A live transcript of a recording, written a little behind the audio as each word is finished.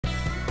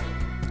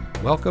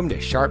Welcome to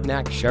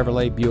Sharpnack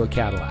Chevrolet Buick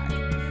Cadillac.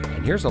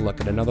 And here's a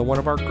look at another one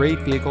of our great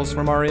vehicles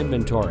from our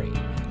inventory,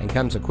 and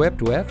comes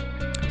equipped with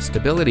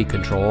stability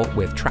control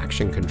with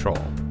traction control,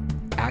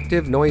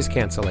 active noise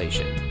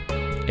cancellation,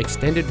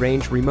 extended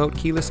range remote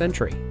keyless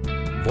entry,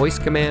 voice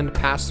command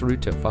pass-through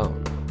to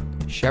phone,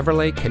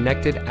 Chevrolet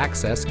connected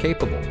access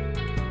capable,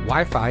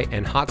 Wi-Fi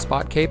and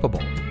hotspot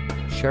capable,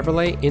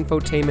 Chevrolet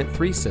Infotainment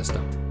 3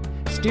 system,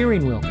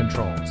 steering wheel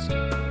controls,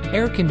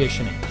 air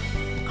conditioning,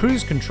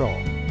 cruise control,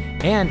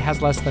 and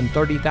has less than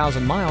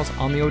 30,000 miles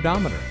on the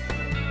odometer.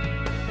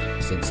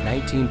 Since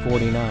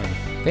 1949,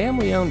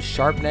 family-owned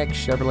Sharpnack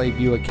Chevrolet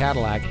Buick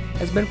Cadillac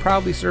has been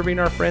proudly serving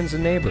our friends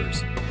and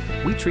neighbors.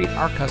 We treat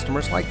our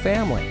customers like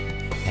family,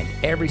 and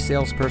every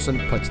salesperson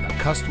puts the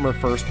customer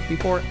first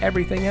before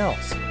everything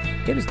else.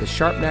 It is the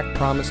Sharpnack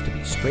promise to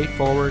be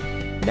straightforward,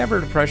 never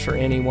to pressure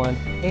anyone,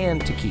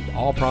 and to keep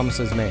all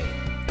promises made.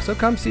 So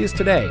come see us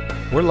today.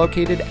 We're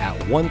located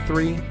at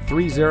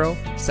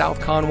 1330 South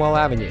Conwell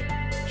Avenue.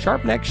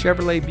 Sharpnack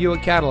Chevrolet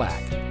Buick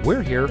Cadillac.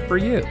 We're here for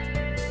you.